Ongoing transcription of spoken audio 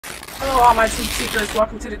Hello all my truth seekers,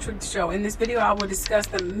 welcome to the Truth Show. In this video I will discuss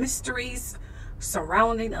the mysteries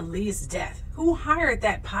surrounding Aaliyah's death. Who hired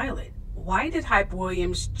that pilot? Why did Hype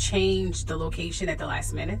Williams change the location at the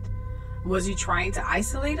last minute? Was he trying to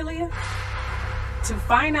isolate Aaliyah? To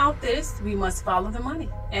find out this, we must follow the money.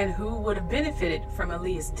 And who would have benefited from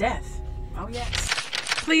Aaliyah's death? Oh yes.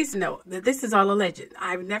 Please note that this is all alleged.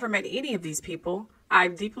 I've never met any of these people.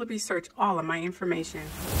 I've deeply researched all of my information.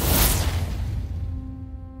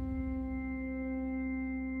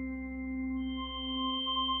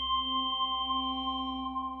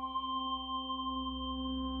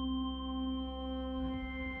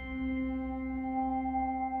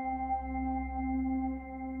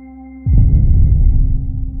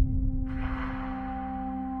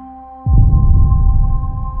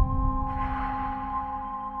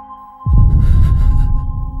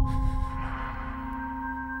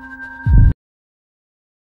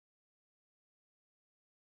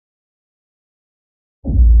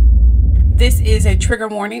 This is a trigger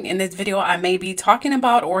warning. In this video, I may be talking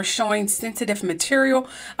about or showing sensitive material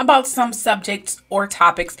about some subjects or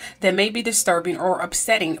topics that may be disturbing or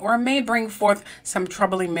upsetting or may bring forth some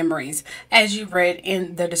troubling memories, as you read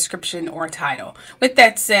in the description or title. With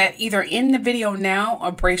that said, either end the video now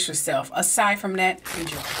or brace yourself. Aside from that,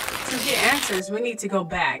 enjoy. To get answers, we need to go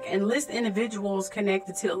back and list individuals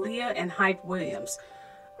connected to Aaliyah and Hype Williams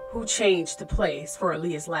who changed the place for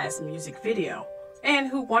Aaliyah's last music video, and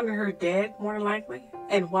who wanted her dead, more than likely,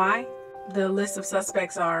 and why. The list of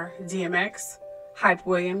suspects are DMX, Hype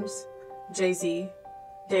Williams, Jay-Z,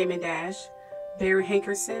 Damon Dash, Barry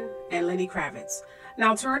Hankerson, and Lenny Kravitz.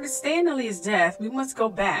 Now, to understand Aaliyah's death, we must go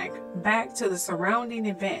back to the surrounding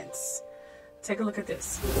events. Take a look at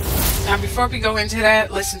this. Now, before we go into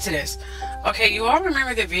that, listen to this. Okay, you all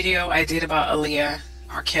remember the video I did about Aaliyah,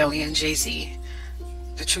 R. Kelly, and Jay-Z?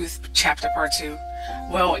 The Truth Chapter Part 2.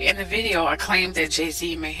 Well, in the video, I claimed that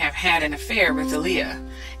Jay-Z may have had an affair with Aaliyah,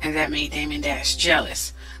 and that made Damon Dash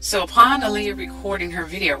jealous. So upon Aaliyah recording her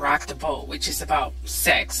video, Rock the Boat, which is about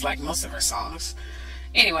sex, like most of her songs,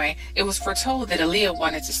 anyway, it was foretold that Aaliyah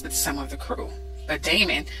wanted to split some of the crew, but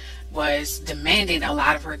Damon was demanding a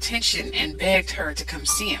lot of her attention and begged her to come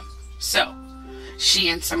see him. So, she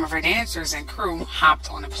and some of her dancers and crew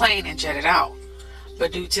hopped on a plane and jetted out.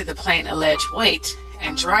 But due to the plane's alleged weight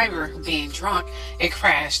and driver being drunk, it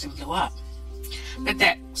crashed and blew up. But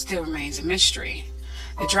that still remains a mystery.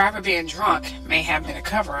 The driver being drunk may have been a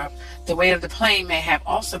cover-up. The weight of the plane may have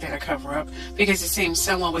also been a cover-up, because it seems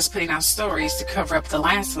someone was putting out stories to cover up the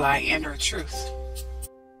last lie and her truth.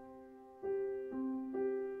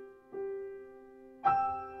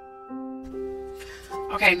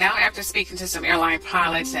 Okay, now after speaking to some airline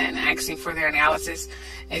pilots and asking for their analysis,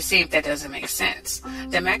 it seems that doesn't make sense.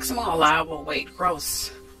 The maximum allowable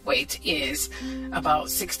gross weight is about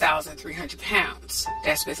 6,300 pounds.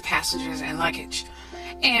 That's with passengers and luggage.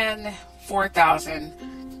 And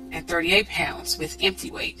 4,038 pounds with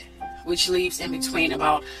empty weight, which leaves in between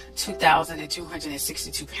about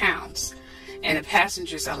 2,262 pounds. And the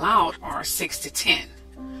passengers allowed are 6 to 10.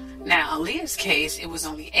 Now, Aaliyah's case, it was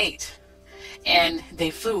only 8. And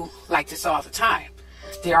they flew like this all the time.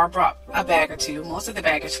 They all brought a bag or two. Most of the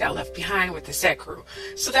baggage got left behind with the set crew.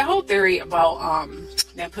 So that whole theory about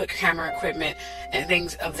them put camera equipment and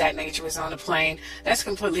things of that nature was on the plane, that's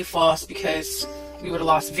completely false, because we would have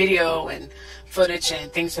lost video and footage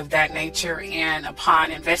and things of that nature. And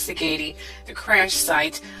upon investigating the crash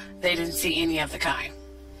site, they didn't see any of the kind.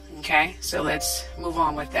 Okay, so let's move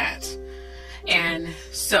on with that. And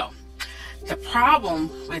so the problem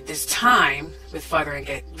with this time, with further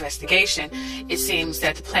investigation, it seems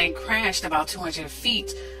that the plane crashed about 200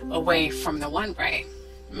 feet away from the runway,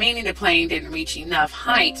 meaning the plane didn't reach enough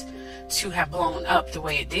height to have blown up the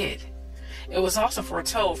way it did. It was also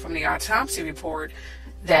foretold from the autopsy report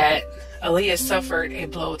that Aaliyah suffered a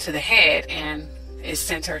blow to the head and it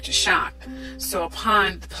sent her to shock. So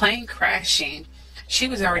upon the plane crashing, she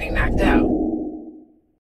was already knocked out.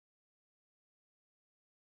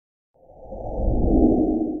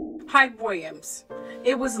 Hype Williams.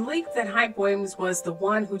 It was leaked that Hype Williams was the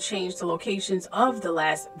one who changed the locations of the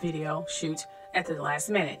last video shoot at the last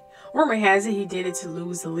minute. Rumor has it he did it to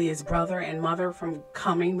lose Aaliyah's brother and mother from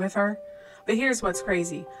coming with her. But here's what's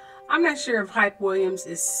crazy. I'm not sure if Hype Williams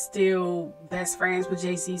is still best friends with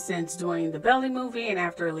Jay-Z since doing the Belly movie and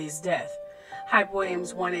after Aaliyah's death. Hype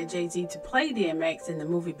Williams wanted Jay-Z to play DMX in the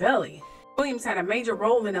movie Belly. Williams had a major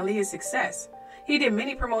role in Aaliyah's success. He did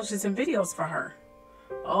many promotions and videos for her.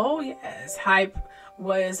 Oh yes, Hype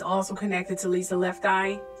was also connected to Lisa Left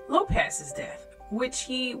Eye Lopez's death, which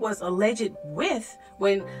he was alleged with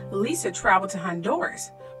when Lisa traveled to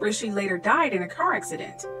Honduras, where she later died in a car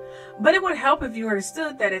accident. But it would help if you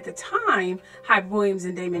understood that at the time, Hype Williams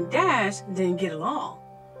and Damon Dash didn't get along.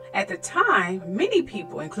 At the time, many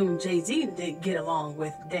people, including Jay-Z, didn't get along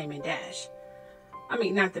with Damon Dash. I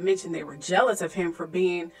mean, not to mention they were jealous of him for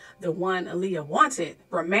being the one Aaliyah wanted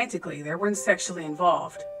romantically. They weren't sexually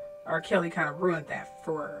involved. R. Kelly kind of ruined that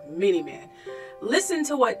for many men. Listen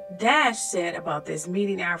to what Dash said about this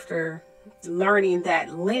meeting after learning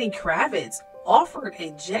that Lenny Kravitz offered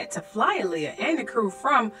a jet to fly Aaliyah and the crew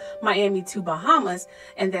from Miami to Bahamas,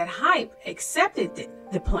 and that Hype accepted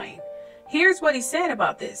the plane. Here's what he said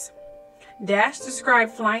about this. Dash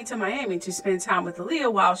described flying to Miami to spend time with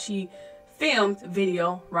Aaliyah while she filmed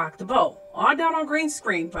video Rock the Boat. All done on green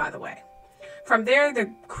screen, by the way. From there,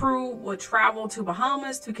 the crew would travel to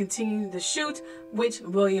Bahamas to continue the shoot, which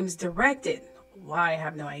Williams directed. Why, I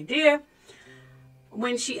have no idea.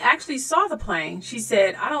 When she actually saw the plane, she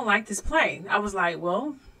said, "I don't like this plane." I was like,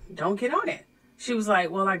 "Well, don't get on it." She was like,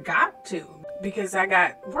 "Well, I got to because I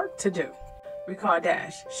got work to do." Recall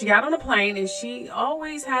Dash. She got on the plane and she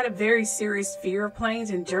always had a very serious fear of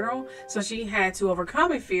planes in general. So she had to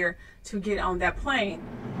overcome a fear to get on that plane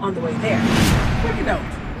on the way there. Quick note.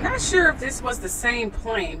 Not sure if this was the same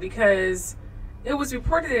plane because it was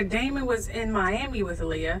reported that Damon was in Miami with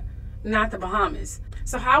Aaliyah, not the Bahamas.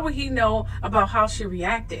 So how would he know about how she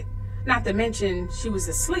reacted? Not to mention she was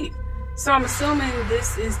asleep. So I'm assuming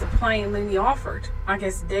this is the plane Lenny offered. I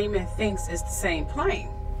guess Damon thinks it's the same plane.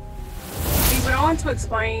 He went on to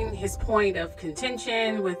explain his point of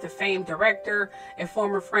contention with the famed director, a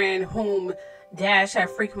former friend whom Dash had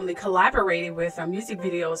frequently collaborated with on music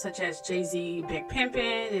videos such as Jay-Z, Big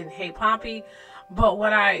Pimpin' and Hey Poppy. But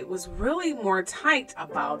what I was really more tight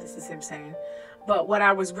about, this is him saying, but what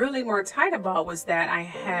I was really more tight about was that I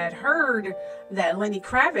had heard that Lenny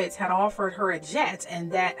Kravitz had offered her a jet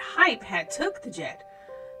and that Hype had took the jet.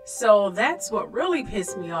 So that's what really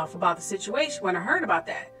pissed me off about the situation when I heard about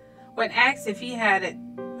that. When asked if he had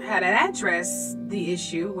addressed the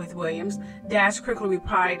issue with Williams, Dash quickly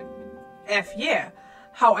replied, "F yeah."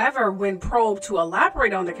 However, when probed to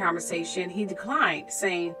elaborate on the conversation, he declined,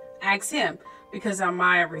 saying, "Ask him," because of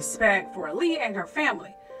my respect for Aaliyah and her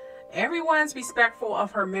family. Everyone's respectful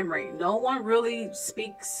of her memory. No one really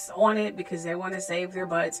speaks on it because they want to save their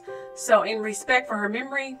butts. So in respect for her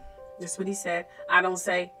memory, that's what he said, I don't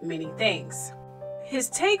say many things. His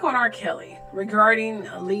take on R. Kelly regarding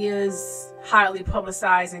Aaliyah's highly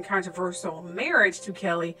publicized and controversial marriage to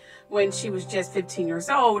Kelly when she was just 15 years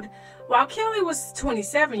old, while Kelly was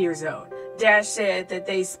 27 years old. Dash said that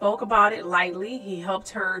they spoke about it lightly. He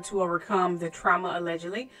helped her to overcome the trauma,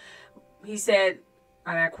 allegedly. He said,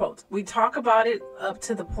 and I quote, "We talk about it up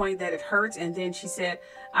to the point that it hurts, and then she said,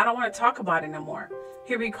 I don't want to talk about it no more."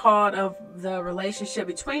 He recalled of the relationship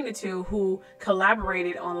between the two, who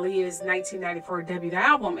collaborated on Leah's 1994 debut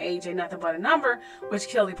album, Age Ain't Nothing But a Number, which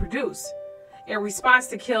Kelly produced. In response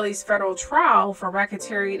to Kelly's federal trial for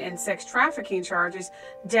racketeering and sex trafficking charges,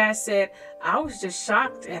 Dash said, "I was just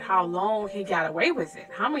shocked at how long he got away with it.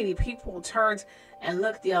 How many people turned and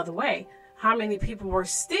looked the other way? How many people were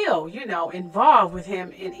still, involved with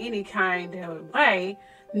him in any kind of way,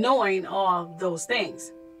 knowing all those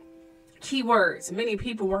things." Key words, many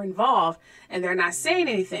people were involved and they're not saying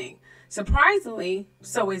anything. Surprisingly,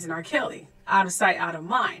 so isn't R. Kelly. Out of sight, out of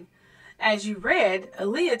mind. As you read,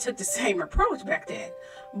 Aaliyah took the same approach back then.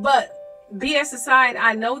 But BS aside,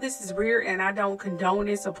 I know this is weird and I don't condone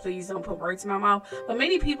it, so please don't put words in my mouth. But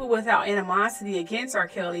many people without animosity against R.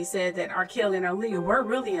 Kelly said that R. Kelly and Aaliyah were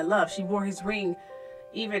really in love. She wore his ring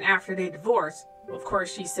even after they divorced. Of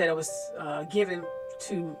course, she said it was given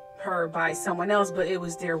to her by someone else, but it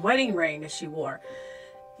was their wedding ring that she wore.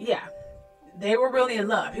 Yeah, they were really in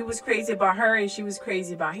love. He was crazy about her and she was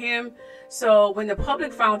crazy about him. So when the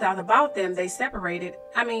public found out about them, they separated.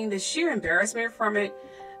 I mean, the sheer embarrassment from it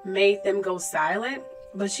made them go silent,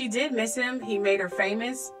 but she did miss him. He made her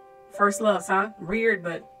famous. First loves, huh? Weird,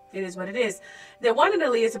 but it is what it is. They wanted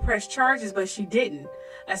Aaliyah to press charges, but she didn't.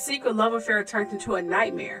 A secret love affair turned into a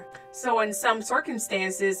nightmare. So in some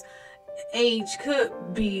circumstances, age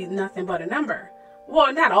could be nothing but a number.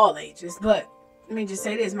 Well, not all ages, but let me just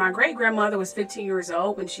say this. My great-grandmother was 15 years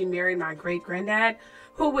old when she married my great-granddad,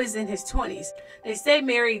 who was in his 20s. They stayed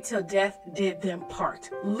married till death did them part,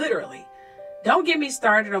 literally. Don't get me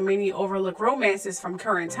started on many overlooked romances from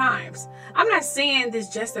current times. I'm not saying this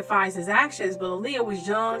justifies his actions, but Aaliyah was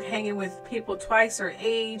young, hanging with people twice her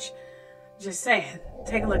age. Just saying.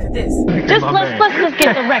 Take a look at this. Let's just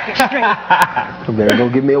get the record straight. I better go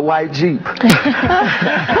get me a white Jeep.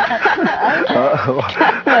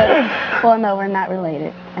 Well, no, we're not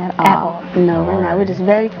related at all. No, we're not. We're just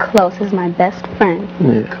very close. He's my best friend.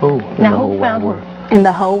 Yeah, cool. Now, who found who? in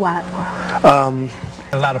the whole wide world.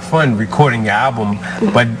 A lot of fun recording your album,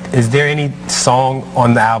 but is there any song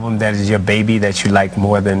on the album that is your baby that you like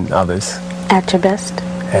more than others? At your best.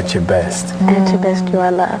 At your best. At your best, you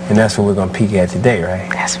are loved. And that's what we're going to peek at today, right?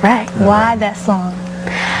 That's right. Why that song?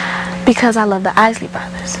 Because I love the Isley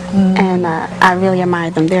Brothers, and I really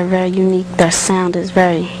admire them. They're very unique. Their sound is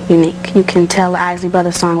very unique. You can tell the Isley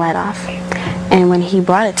Brothers song right off. And when he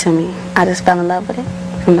brought it to me, I just fell in love with it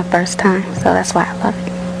from the first time. So that's why I love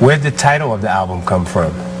it. Where'd the title of the album come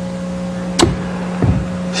from?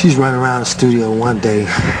 She's running around the studio one day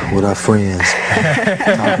with her friends,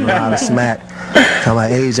 talking a lot of smack. Talking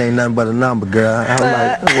about age ain't nothing but a number, girl. I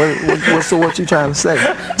was like, what you trying to say?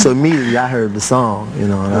 So immediately I heard the song, you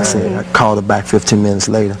know, and I said, I called her back 15 minutes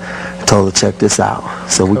later, told her, check this out.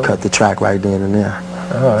 So we cut the track right then and there.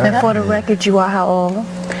 And for the record, you are how old?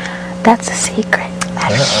 That's a secret.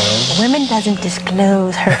 Women doesn't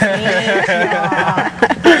disclose her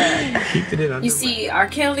age. You see, R.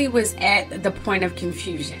 Kelly was at the point of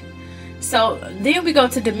confusion. So then we go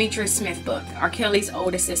to Demetrius Smith's book, R. Kelly's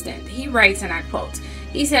old assistant. He writes, and I quote,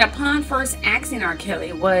 he said, upon first asking R.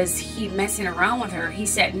 Kelly, was he messing around with her? He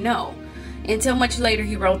said no. Until much later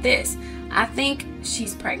he wrote this, I think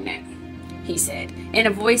she's pregnant, he said, in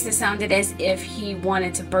a voice that sounded as if he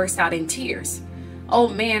wanted to burst out in tears.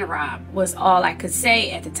 Old man Rob was all I could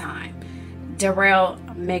say at the time. Darrell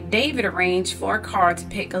McDavid arranged for a car to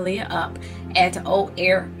pick Aaliyah up at the Old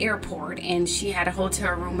Airport, and she had a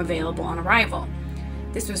hotel room available on arrival.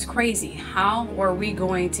 This was crazy. How were we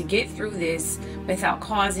going to get through this without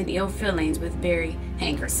causing ill feelings with Barry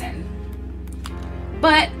Hankerson?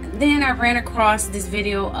 But then I ran across this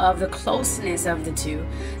video of the closeness of the two.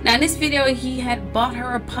 Now in this video, he had bought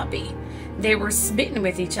her a puppy. They were smitten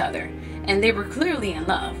with each other, and they were clearly in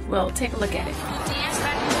love. Well, take a look at it. Dance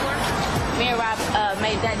back and forth. Me and Rob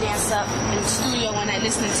made that dance up in the studio one night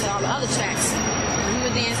listening to all the other tracks. And we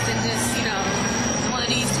were dancing just, you know, one of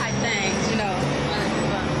these type things, you know.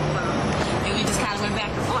 And we just kind of went back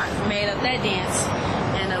and forth. We made up that dance.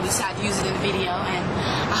 And we started using it in the video. And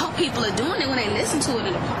I hope people are doing it when they listen to it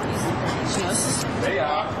in the parties and things. You know, it's just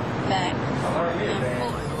back and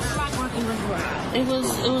forth. Like working with Rob. It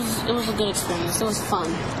was a good experience. It was fun.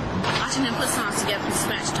 Watching them put songs together from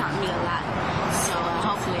scratch taught me a lot. So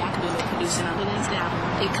hopefully I can do a little producing on the next album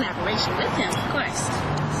in collaboration with him, of course.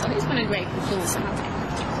 So he's been a great influence on my life.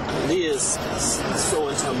 Aaliyah's so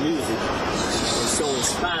into her music and so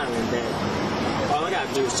inspiring that all I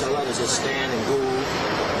gotta do is tell her to just stand and groove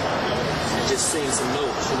and just sing some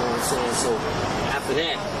notes, you know what I'm saying? So after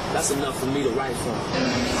that, that's enough for me to write from.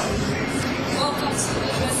 Welcome to the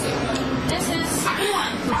dressing room. This is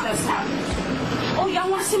oh, y'all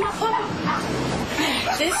want to see my puppy?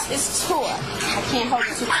 This is Tor. I can't hold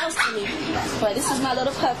it too close to me, but this is my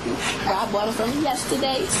little puppy. Rob bought him from me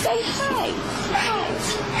yesterday. Say hi.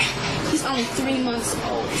 Hi. He's only 3 months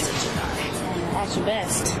old. And at your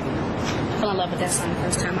best. I fell in love with that song the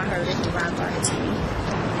first time I heard it. Rob brought it to me.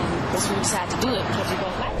 And that's when we decided to do it because we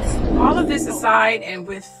both like this. All of this aside, and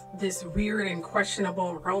with this weird and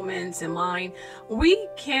questionable romance in mind, we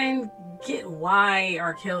can get why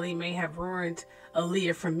R. Kelly may have ruined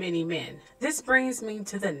Aaliyah for many men. This brings me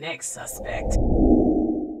to the next suspect.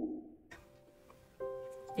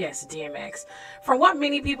 Yes, DMX. From what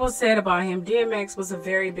many people said about him, DMX was a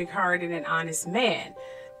very big-hearted and honest man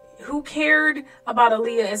who cared about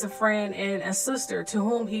Aaliyah as a friend and a sister to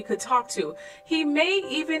whom he could talk to. He may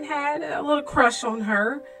even had a little crush on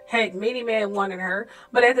her, had many men wanted her,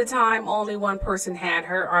 but at the time only one person had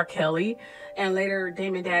her, R. Kelly, and later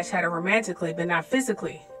Damon Dash had her romantically but not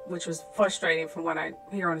physically, which was frustrating from what I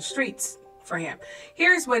hear on the streets for him.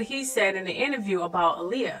 Here's what he said in the interview about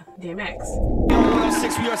Aaliyah, DMX.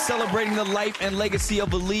 6, we are celebrating the life and legacy of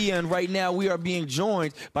Aaliyah, and right now we are being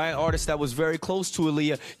joined by an artist that was very close to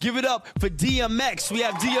Aaliyah. Give it up for DMX. We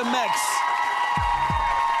have DMX.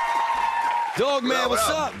 Dog man, what's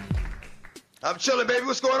up? I'm chilling, baby.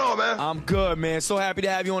 What's going on, man? I'm good, man. So happy to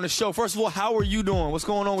have you on the show. First of all, how are you doing? What's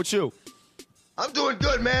going on with you? I'm doing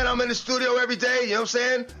good, man. I'm in the studio every day, you know what I'm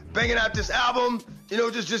saying? Banging out this album, you know,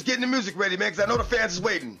 just getting the music ready, man, because I know the fans is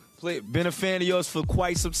waiting. Been a fan of yours for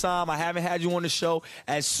quite some time. I haven't had you on the show.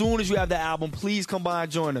 As soon as you have the album, please come by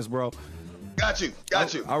and join us, bro. Got you.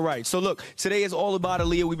 All right. So, look, today is all about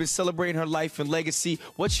Aaliyah. We've been celebrating her life and legacy.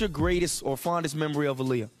 What's your greatest or fondest memory of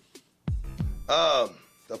Aaliyah?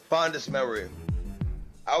 The fondest memory.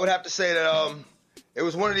 I would have to say that it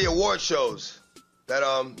was one of the award shows that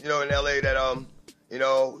you know, in LA that you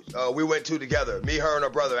know, we went to together. Me, her, and her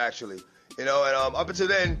brother, actually. You know, and up until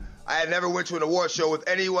then, I had never went to an award show with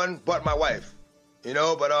anyone but my wife. You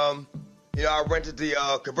know, but you know, I rented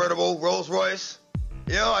the convertible Rolls Royce.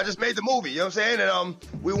 You know, I just made the movie, you know what I'm saying? And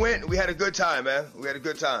we went, we had a good time, man. We had a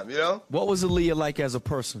good time, you know? What was Aaliyah like as a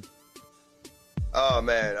person? Oh,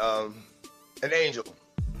 man, an angel.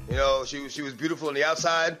 You know, she was beautiful on the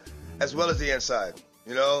outside as well as the inside.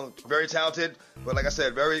 You know, very talented, but like I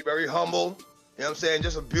said, very, very humble. You know what I'm saying?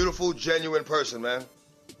 Just a beautiful, genuine person, man.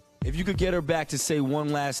 If you could get her back to say one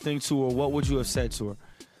last thing to her, what would you have said to her?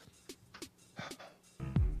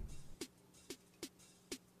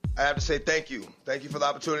 I have to say thank you. Thank you for the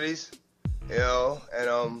opportunities, you know,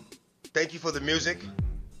 and thank you for the music,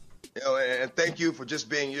 you know, and thank you for just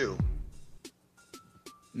being you.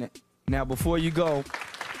 Now, before you go,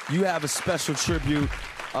 you have a special tribute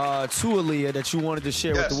to Aaliyah that you wanted to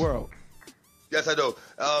share with the world. Yes, I do.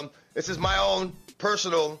 This is my own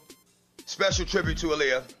personal special tribute to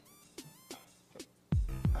Aaliyah.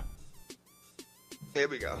 Here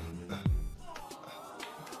we go.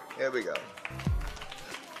 Here we go.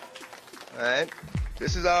 All right.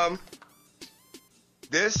 This is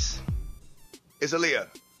Aaliyah.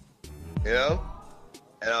 You know?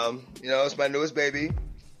 And you know, it's my newest baby.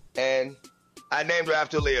 And I named her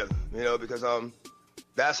after Aaliyah, you know, because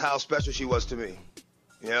that's how special she was to me.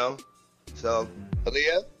 You know? So,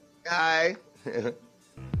 Aaliyah, hi. You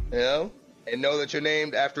know? And know that you're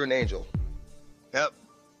named after an angel. Yep.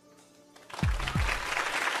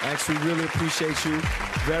 Max, we really appreciate you.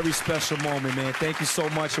 Very special moment, man. Thank you so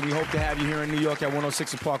much, and we hope to have you here in New York at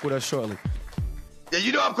 106 Park with us shortly. Yeah,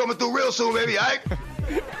 you know I'm coming through real soon, baby, all right?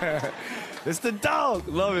 It's the dog.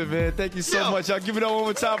 Love it, man. Thank you so much. I'll give it up one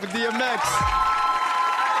more time for DMX.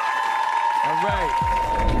 All right.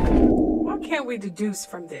 What can we deduce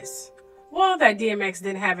from this? Well, that DMX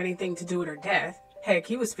didn't have anything to do with her death. Heck,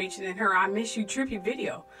 he was featured in her I Miss You tribute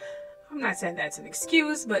video. I'm not saying that's an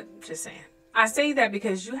excuse, but just saying. I say that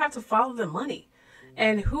because you have to follow the money.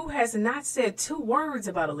 And who has not said 2 words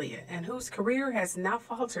about Aaliyah, and whose career has not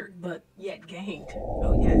faltered, but yet gained?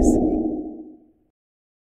 Oh, yes.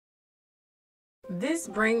 This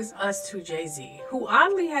brings us to Jay-Z, who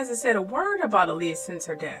oddly hasn't said a word about Aaliyah since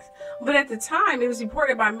her death. But at the time, it was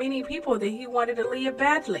reported by many people that he wanted Aaliyah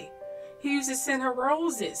badly. He used to send her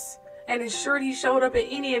roses and ensured he showed up at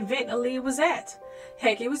any event Aaliyah was at.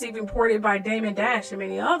 Heck, it was even reported by Damon Dash and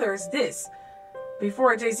many others this.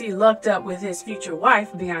 Before Jay-Z lucked up with his future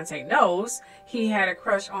wife, Beyonce Knowles, he had a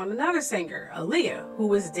crush on another singer, Aaliyah, who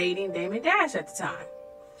was dating Damon Dash at the time.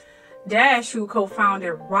 Dash, who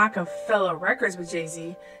co-founded Rockefeller Records with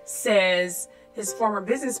Jay-Z, says his former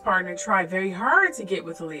business partner tried very hard to get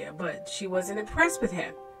with Aaliyah, but she wasn't impressed with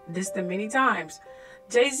him. Dissed him many times.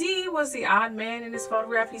 Jay-Z was the odd man in this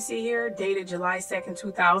photograph you see here, dated July 2nd,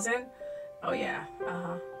 2000. Oh yeah,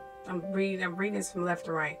 I'm reading this from left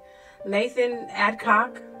to right. Nathan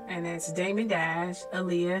Adcock, and it's Damon Dash,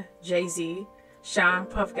 Aaliyah, Jay-Z, Sean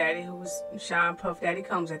Puff Daddy, who was Sean Puff Daddy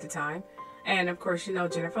Combs at the time, and of course, you know,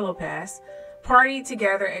 Jennifer Lopez, partied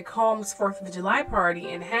together at Combs' 4th of July party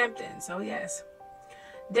in Hampton. So yes.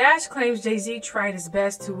 Dash claims Jay-Z tried his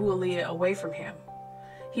best to woo Aaliyah away from him.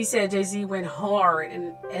 He said Jay-Z went hard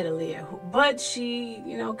at Aaliyah, but she,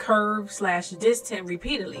 you know, curved/dissed him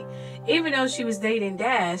repeatedly. Even though she was dating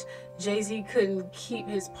Dash, Jay-Z couldn't keep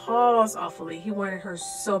his paws off Aaliyah. He wanted her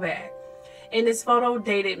so bad. In this photo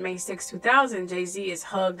dated May 6, 2000, Jay-Z is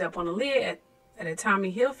hugged up on Aaliyah at a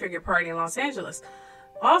Tommy Hilfiger party in Los Angeles.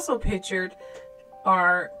 Also pictured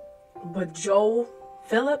are Joel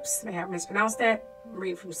Phillips, may I have mispronounced that? I'm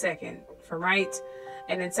reading from second from right.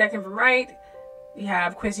 And then second from right, you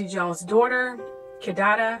have Quincy Jones' daughter,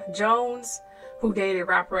 Kidada Jones, who dated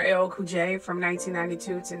rapper LL Cool J from 1992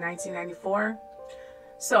 to 1994.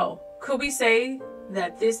 So, could we say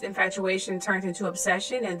that this infatuation turned into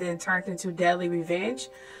obsession and then turned into deadly revenge?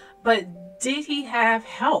 But did he have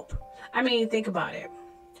help? I mean, think about it.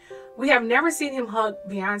 We have never seen him hug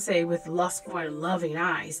Beyonce with lustful and loving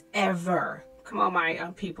eyes, ever. Come on,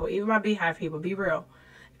 my people, even my Beehive people, be real.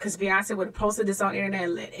 Because Beyonce would have posted this on the internet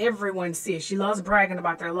and let everyone see it. She loves bragging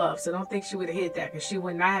about their love, so don't think she would have hid that, because she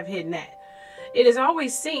would not have hidden that. It is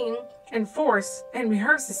always seen and forced and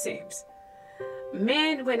rehearsed, it seems.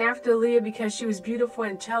 Men went after Aaliyah because she was beautiful,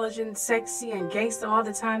 intelligent, sexy, and gangster all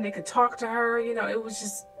the time. They could talk to her. You know, it was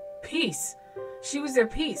just peace. She was their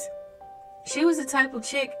peace. She was the type of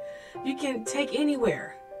chick you can take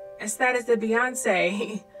anywhere. A status that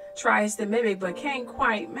Beyonce tries to mimic but can't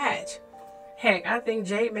quite match. Heck, I think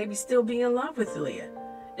Jay may still be in love with Aaliyah.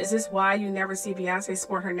 Is this why you never see Beyonce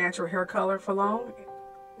sport her natural hair color for long?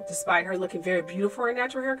 Despite her looking very beautiful in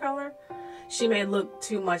natural hair color, she may look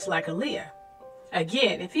too much like Aaliyah.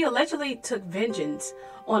 Again, if he allegedly took vengeance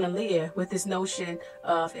on Aaliyah with this notion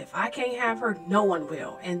of, if I can't have her, no one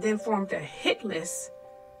will, and then formed a hit list,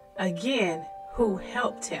 again, who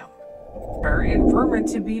helped him. Her and rumored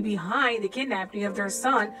to be behind the kidnapping of their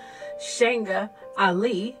son, Shanga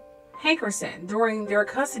Ali Hankerson, during their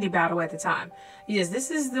custody battle at the time. Yes,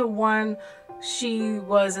 this is the one she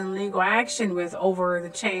was in legal action with over the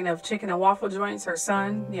chain of chicken and waffle joints. Her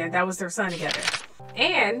son, yeah, that was their son together.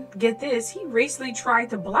 And get this, he recently tried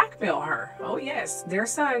to blackmail her. Oh yes, their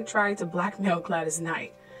son tried to blackmail Gladys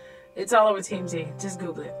Knight. It's all over TMZ. Just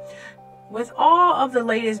Google it. With all of the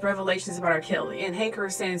latest revelations about R. Kelly and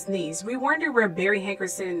Hankerson's niece, we wonder where Barry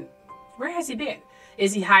Hankerson, where has he been?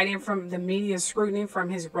 Is he hiding from the media scrutiny from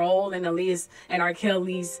his role in Aaliyah's and R.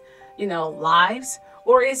 Kelly's, lives?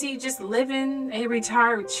 Or is he just living a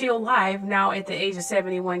retired, chill life now at the age of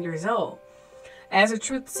 71 years old? As a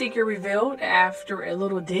truth seeker revealed, after a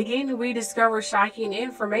little digging, we discovered shocking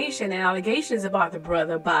information and allegations about the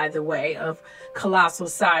brother, by the way, of colossal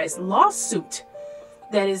size lawsuit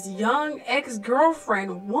that his young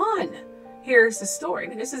ex-girlfriend won. Here's the story.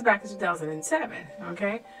 This is back in 2007,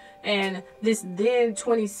 okay? And this then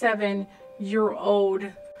 27-year-old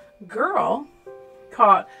girl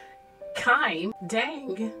called Kime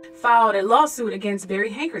Dang filed a lawsuit against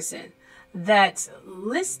Barry Hankerson that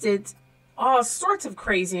listed all sorts of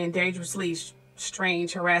crazy and dangerously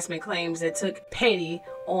strange harassment claims that took petty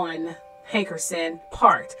on Hankerson's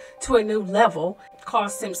part to a new level,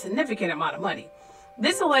 cost him significant amount of money.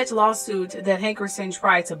 This alleged lawsuit that Hankerson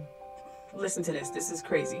tried to, listen to this is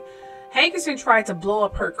crazy. Hankerson tried to blow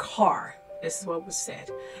up her car. This is what was said.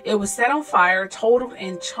 It was set on fire, totaled,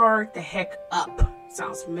 and charred the heck up.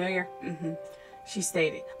 Sounds familiar? She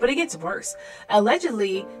stated. But it gets worse.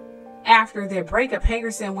 Allegedly, after their breakup,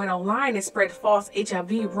 Hankerson went online and spread false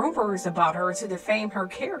HIV rumors about her to defame her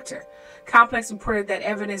character. Complex reported that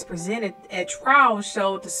evidence presented at trial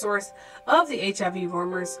showed the source of the HIV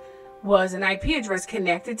rumors was an IP address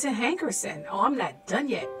connected to Hankerson. Oh, I'm not done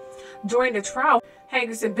yet. During the trial,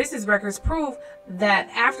 Hankerson business records prove that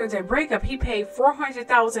after their breakup, he paid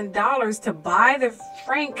 $400,000 to buy the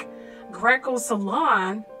Frank Greco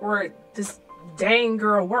salon where this dang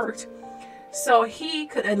girl worked, so he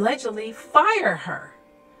could allegedly fire her,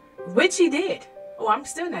 which he did. Oh, I'm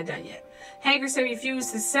still not done yet. Hankerson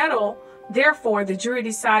refused to settle. Therefore, the jury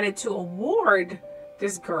decided to award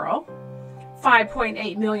this girl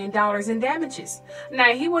 $5.8 million in damages.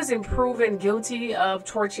 Now, he wasn't proven guilty of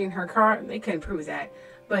torching her car. They couldn't prove that,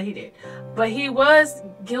 but he did. But he was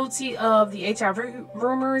guilty of the HIV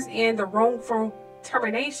rumors and the wrongful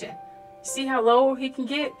termination. See how low he can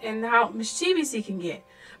get and how mischievous he can get.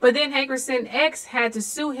 But then Hankerson's ex had to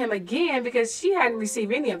sue him again because she hadn't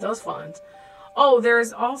received any of those funds. Oh,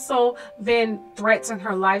 there's also been threats on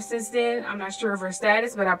her life since then. I'm not sure of her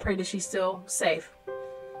status, but I pray that she's still safe.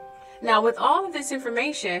 Now, with all of this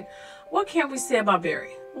information, what can we say about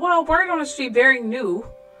Barry? Well, word on the street, Barry knew,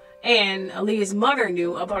 and Aaliyah's mother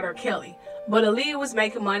knew about R. Kelly. But Aaliyah was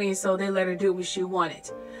making money, so they let her do what she wanted.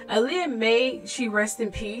 Aaliyah may she rest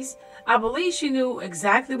in peace. I believe she knew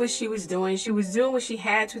exactly what she was doing. She was doing what she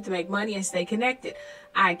had to make money and stay connected.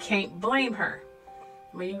 I can't blame her.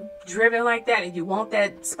 When you're driven like that and you want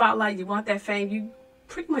that spotlight, you want that fame, you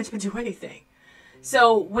pretty much could do anything.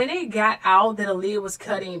 So when it got out that Aaliyah was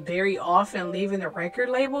cutting Barry off and leaving the record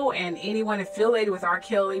label and anyone affiliated with R.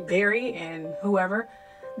 Kelly, Barry, and whoever,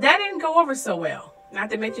 that didn't go over so well. Not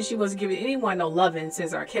to mention she wasn't giving anyone no loving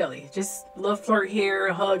since R. Kelly. Just a little flirt here,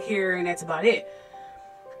 a hug here, and that's about it.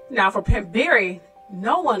 Now for Pimp Barry,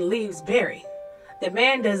 no one leaves Barry. The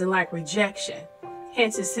man doesn't like rejection,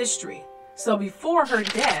 hence his history. So before her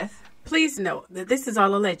death, please note that this is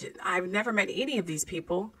all alleged. I've never met any of these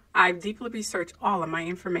people. I've deeply researched all of my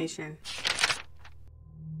information.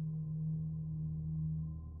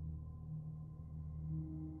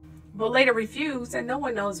 But later refused, and no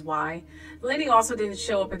one knows why. Lenny also didn't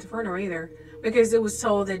show up at the funeral either, because it was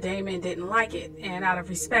told that Damon didn't like it, and out of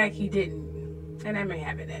respect, he didn't. And that may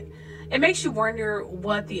have been it. It makes you wonder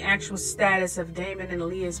what the actual status of Damon and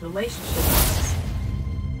Aaliyah's relationship was.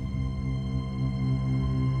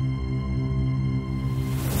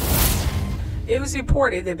 It was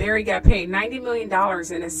reported that Barry got paid $90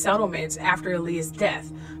 million in his settlements after Aaliyah's death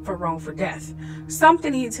for wrongful death.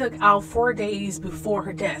 Something he took out 4 days before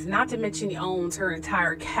her death, not to mention he owns her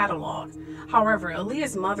entire catalog. However,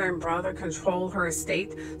 Aaliyah's mother and brother control her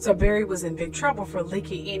estate, so Barry was in big trouble for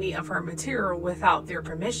leaking any of her material without their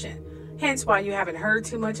permission. Hence why you haven't heard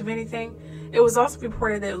too much of anything. It was also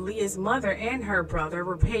reported that Aaliyah's mother and her brother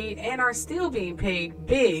were paid and are still being paid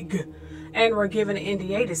big and were given an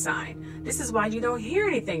NDA to sign. This is why you don't hear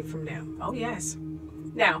anything from them. Oh yes.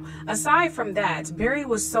 Now, aside from that, Barry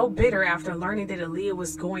was so bitter after learning that Aaliyah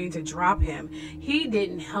was going to drop him, he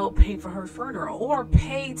didn't help pay for her funeral or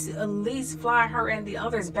pay to at least fly her and the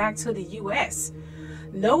others back to the U.S.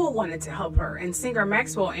 No one wanted to help her, and singer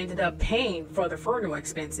Maxwell ended up paying for the funeral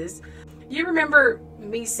expenses. You remember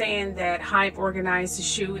me saying that Hype organized the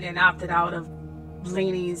shoot and opted out of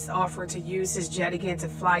Blaney's offer to use his jet again to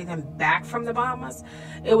fly them back from the Bahamas?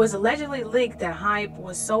 It was allegedly leaked that Hype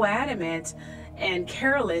was so adamant and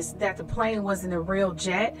careless that the plane wasn't a real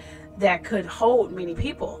jet that could hold many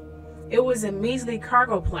people. It was a measly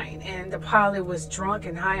cargo plane, and the pilot was drunk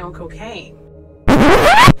and high on cocaine.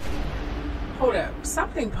 Hold up,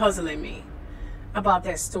 something puzzling me about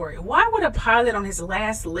that story. Why would a pilot on his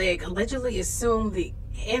last leg allegedly assume the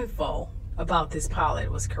info about this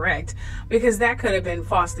pilot was correct? Because that could have been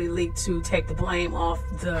falsely leaked to take the blame off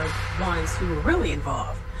the ones who were really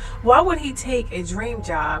involved. Why would he take a dream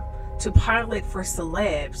job to pilot for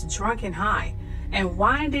celebs, drunk and high? And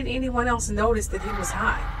why did anyone else notice that he was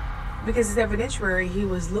high? Because it's evidentiary he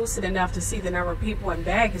was lucid enough to see the number of people and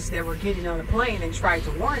baggage that were getting on the plane and tried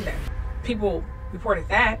to warn them. People reported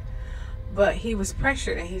that, but he was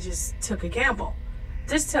pressured and he just took a gamble.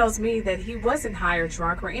 This tells me that he wasn't high or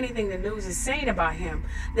drunk or anything the news is saying about him,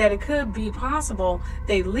 that it could be possible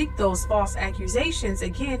they leaked those false accusations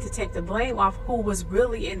again to take the blame off who was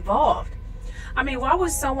really involved. I mean, why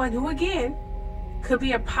would someone who, again, could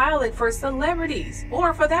be a pilot for celebrities,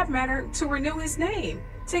 or for that matter, to renew his name,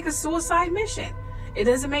 take a suicide mission? It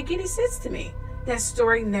doesn't make any sense to me. That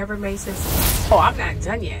story never made sense to me. Oh, I'm not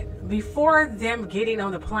done yet. Before them getting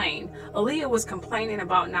on the plane, Aaliyah was complaining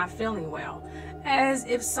about not feeling well, as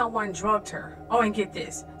if someone drugged her. Oh, and get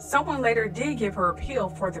this, someone later did give her a pill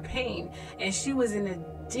for the pain, and she was in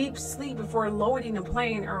a deep sleep before loading the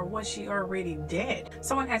plane, or was she already dead?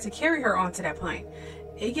 Someone had to carry her onto that plane.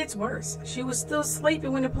 It gets worse. She was still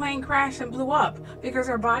sleeping when the plane crashed and blew up, because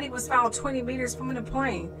her body was found 20 meters from the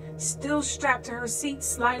plane, still strapped to her seat,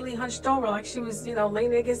 slightly hunched over like she was,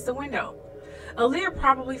 leaning against the window. Aaliyah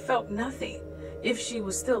probably felt nothing if she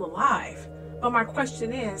was still alive. But my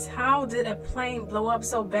question is, how did a plane blow up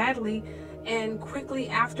so badly and quickly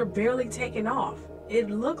after barely taking off? It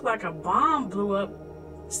looked like a bomb blew up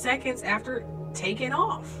seconds after taking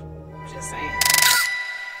off. Just saying.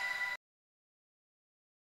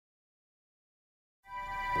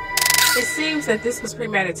 It seems that this was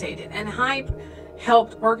premeditated, and Hype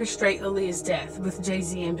helped orchestrate Aaliyah's death with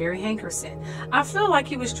Jay-Z and Barry Hankerson. I feel like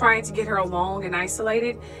he was trying to get her alone and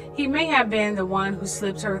isolated. He may have been the one who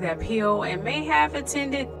slipped her that pill and may have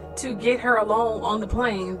intended to get her alone on the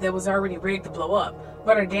plane that was already rigged to blow up,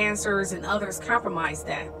 but her dancers and others compromised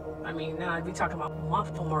that. I mean, we're talking about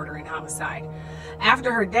multiple murder and homicide.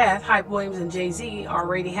 After her death, Hype Williams and Jay-Z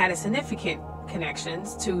already had a significant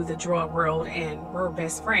connections to the drug world and were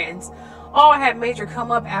best friends. All had major come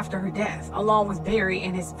up after her death, along with Barry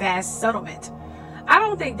and his vast settlement. I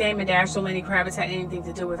don't think Damon Dash or Lenny Kravitz had anything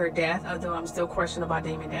to do with her death, although I'm still questioning about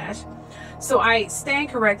Damon Dash. So I stand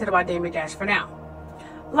corrected about Damon Dash for now.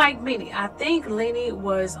 Like many, I think Lenny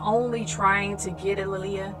was only trying to get at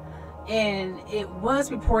Aaliyah, and it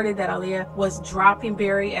was reported that Aaliyah was dropping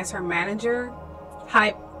Barry as her manager.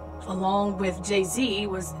 Hype, along with Jay-Z,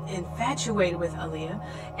 was infatuated with Aaliyah,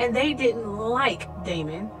 and they didn't like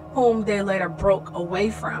Damon, whom they later broke away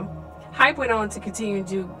from. Hype went on to continue to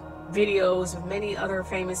do videos with many other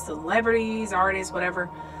famous celebrities, artists, whatever.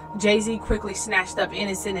 Jay-Z quickly snatched up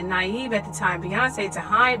innocent and naive at the time Beyonce to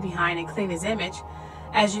hide behind and clean his image.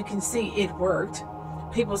 As you can see, it worked.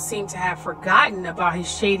 People seem to have forgotten about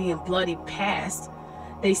his shady and bloody past.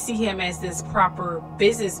 They see him as this proper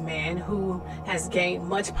businessman who has gained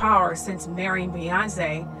much power since marrying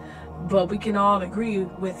Beyonce, but we can all agree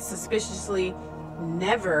with suspiciously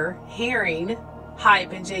never hearing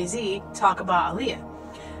Hype and Jay-Z talk about Aaliyah.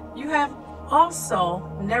 You have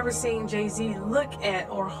also never seen Jay-Z look at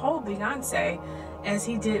or hold Beyonce as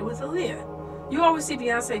he did with Aaliyah. You always see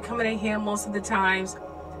Beyonce coming at him most of the times.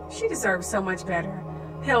 She deserves so much better.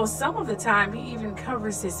 Hell, some of the time he even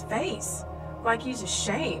covers his face like he's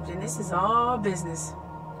ashamed, and this is all business.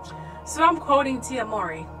 So I'm quoting Tia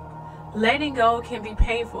Mowry. Letting go can be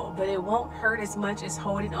painful, but it won't hurt as much as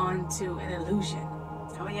holding on to an illusion.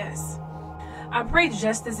 Oh yes. I pray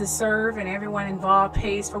justice is served and everyone involved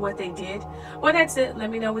pays for what they did. Well, that's it.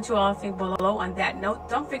 Let me know what you all think below. On that note,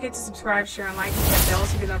 don't forget to subscribe, share, and like, and hit that bell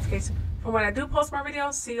so you get notifications for when I do post more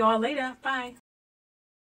videos. See you all later. Bye.